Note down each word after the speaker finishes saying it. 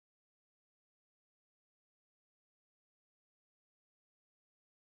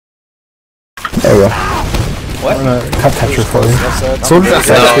What? I'm gonna cut Tetra for you.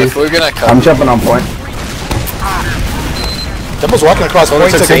 We're gonna cut. I'm jumping on point. Demo's walking across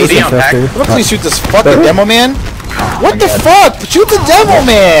point to 80 on pack. Look, please shoot this fucking demo man. What the fuck? Shoot the demo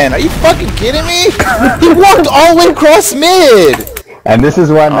man! Are you fucking kidding me? He walked all the way across mid! And this is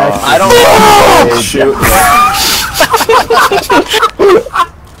why Max. I don't know. Shoot.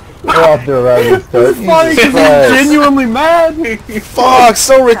 We're off to a rising start. Funny because I'm genuinely mad. Fuck,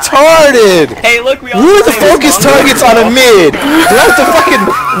 so retarded! Hey, look, we all. Who are the focus targets on a mid? Do I have to fucking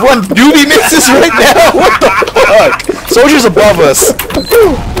run doobie mixes right now? What the fuck? Soldiers above us.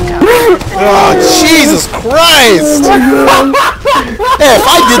 Oh, Jesus Christ! Hey, if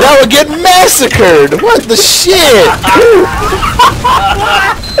I did that, I would get massacred! What the shit?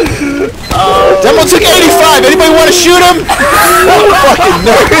 Demo took 85! Anybody want to shoot him? Fucking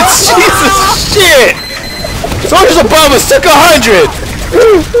nerds! Jesus shit! Soldiers above us took 100!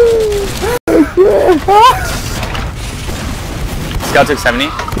 Scout took 70.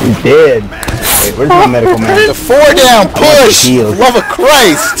 He did. Wait, where's my medical man? The 4 down push! Love of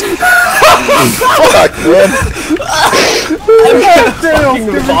Christ! Fuck, man.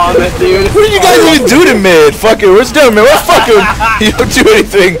 Vomit, dude. What do you guys even do to mid? Fuck it, where's Demo, man? What fucking... You don't do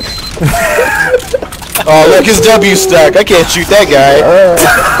anything. Oh, look, his W stack. I can't shoot that guy.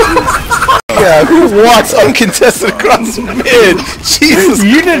 Yeah, who walks uncontested across mid? Jesus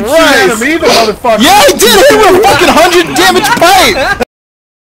You didn't shoot at him either, motherfucker. Yeah, I did! Hit with a fucking 100 damage pipe!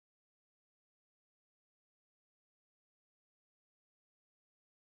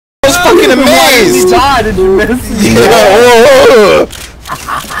 I was fucking amazed! You died and you missed. Yeah,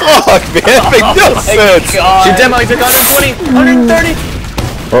 fuck, man, that makes no sense! Shoot demo, he took 120, 130.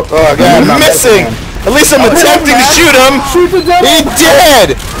 Oh, God, I'm missing! At least I'm attempting to shoot him! He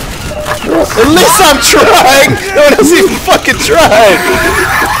dead! At least I'm trying! No one else even fucking tried!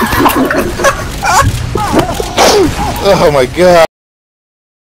 Oh my God.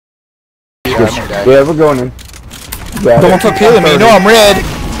 Yeah, we're going in. Don't fuck killing me. No, I'm red.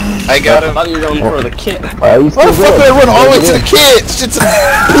 I got him. I thought you were going for the kit. Why are you Why still the fuck would I run all the way to the kid? Shit's a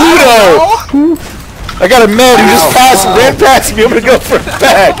Pluto! I got a man who just ran past me. I'm gonna go for it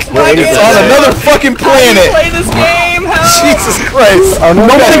back. It's on another fucking planet. Play this game, Jesus Christ.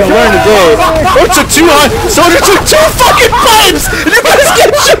 Nobody can learn today. Soldier took 200. Soldier took 2 fucking pipes! And you guys get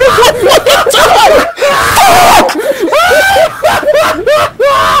shot one fucking time!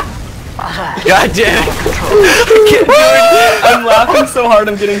 God damn it. I'm laughing so hard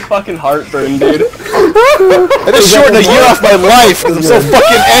I'm getting fucking heartburn, dude. I just shortened a year off my life because I'm so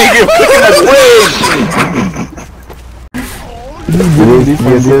fucking angry. I'm cooking my brain.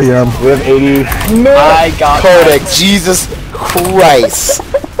 We have 80. I got Kodak, Jesus Christ.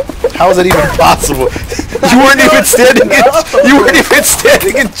 How is that even possible? You weren't even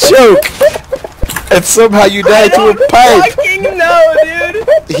standing in choke. And somehow you died to a pipe. fucking know, dude.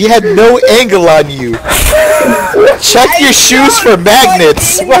 He had no angle on you. Check your shoes for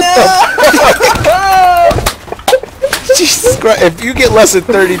magnets. What the fuck? Jesus Christ. If you get less than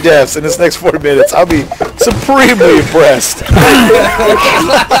 30 deaths in this next 4 minutes, I'll be supremely impressed.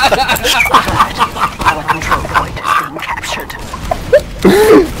 Our control point is being captured.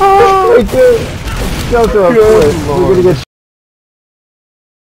 Oh, my God. Shelter up, we're gonna get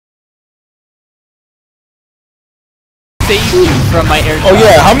From my air. Oh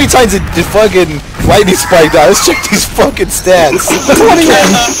yeah, how many times did fucking lightning spike die? Let's check these fucking stats. 28.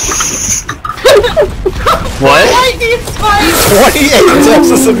 What? 28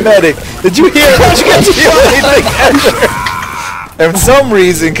 attempts as a medic. Did you get to hear anything ever? And for some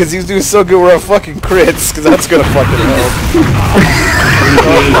reason, because he was doing so good, we're on fucking crits, because that's gonna fucking help.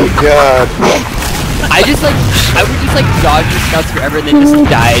 Oh my God. I would just dodge the scouts forever and then just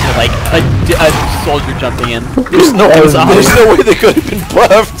die to like a soldier jumping in. There's no way they could have been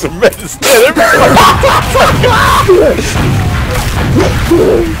buffed or made instead.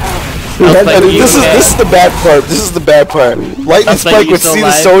 This is the bad part. This is the bad part. Lightning Spike would see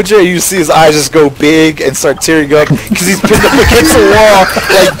the soldier, and you see his eyes just go big and start tearing up because he's pinned up against the wall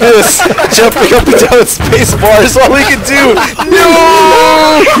like this, jumping up and down with space bars. All he can do.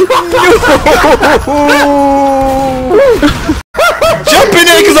 No! Jumping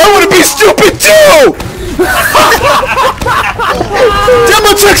in because I want to be stupid too.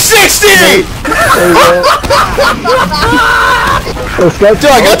 Demo took 60! Dude,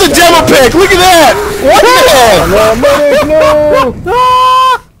 I got the demo pick! Look at that! What the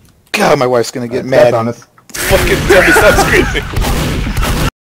hell? God, my wife's gonna get mad on us. Fucking Debbie, stop screaming.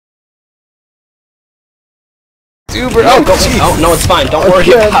 Uber, oh, no, it's fine. Don't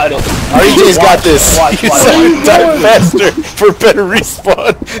worry about it. REJ's got this. You die faster for better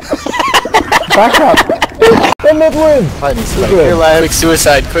respawn. back up. The mid wins! Here, lad. Quick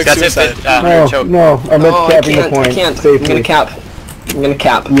suicide, quick suicide. No, Choke. no, I'm Oh, I capping the can't, point. I can't. Safely. I'm gonna cap. I'm gonna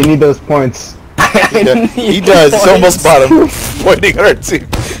cap. You need those points. He does. It's almost bottom. Pointing at our team.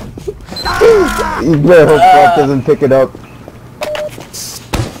 You better hope Bob doesn't pick it up.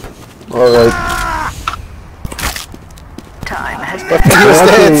 Alright. Time has He was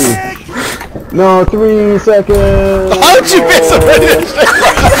dead. No, 3 seconds! How'd you miss already?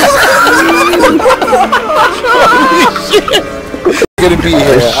 Gonna be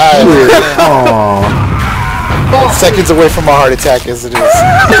here. Aww. Seconds away from a heart attack as it is.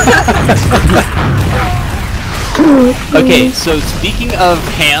 Okay, so speaking of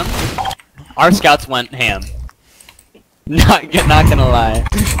ham, our scouts went ham. Not gonna lie.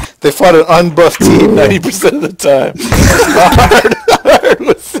 They fought an unbuffed team 90% of the time.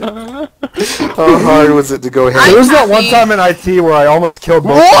 How hard was it to go ham? There was that one time in IT where I almost killed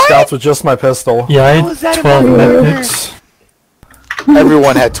both the scouts with just my pistol. Yeah, I had 12 medpicks.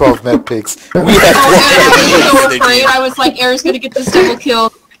 Everyone had 12 med picks. We had 12 I was so med afraid. I was like, Air's gonna get this double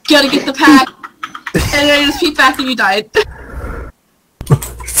kill. Gotta get the pack. And then I just peeked back and you died.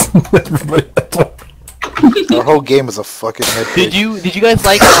 Everybody had 12. Our whole game was a fucking med pick. Did you guys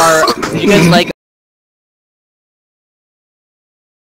like